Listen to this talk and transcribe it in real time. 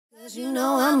You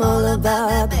know I'm all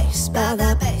about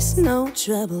that bass, no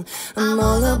trouble. I'm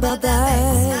all about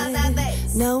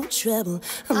that, no trouble.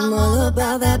 I'm all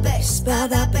about that bass,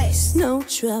 no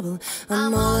trouble.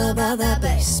 I'm all about that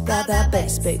bass, bass.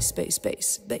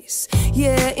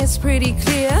 Yeah, it's pretty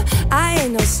clear. I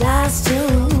ain't no size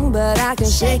 2, but I can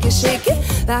shake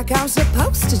it like I'm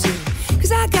supposed to do.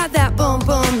 Cause I got that boom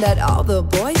boom that all the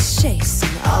boys chase,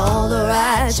 and all the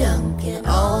right junk in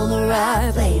all the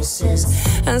right places.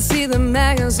 I see the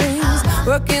magazines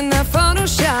working that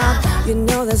Photoshop. You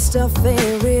know that stuff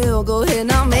ain't real. Go ahead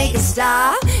now, make it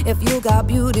stop. If you got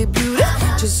beauty,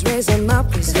 just raise them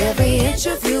up. Cause every inch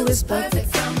of you is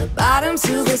perfect from the bottom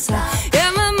to the side.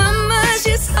 Yeah, my mama,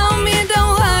 she told me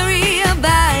don't worry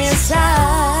about your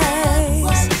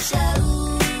size.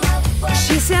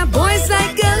 She said boys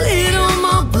like a little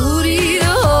more booty to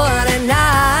hold at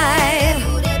night.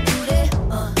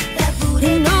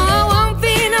 You know I won't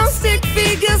be no stick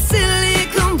figure,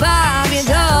 silicone Barbie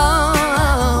doll.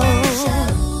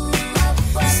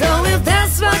 So if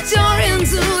that's what you're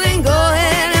into, then go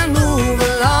ahead and move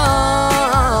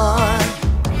along.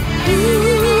 Ooh,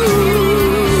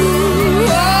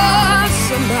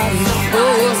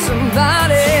 oh,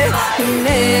 somebody, can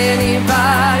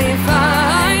anybody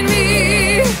find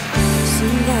me?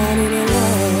 Somebody to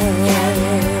love.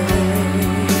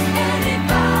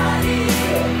 Anybody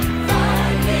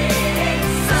find me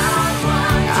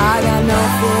someone? I got no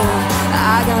fear, I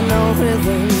got no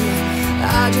rhythm.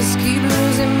 I just keep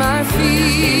losing my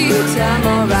feet. I'm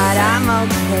alright, I'm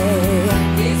okay.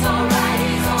 He's alright,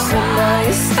 he's alright.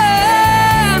 Somebody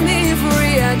set me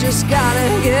free. I just gotta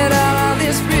get out of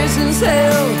this prison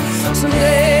cell.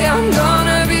 Someday I'm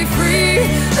gonna be free.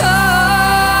 Oh.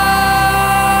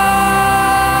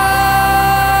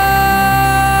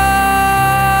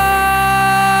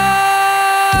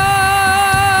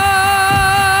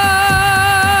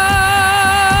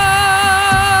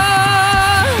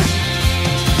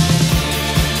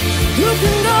 You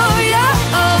can go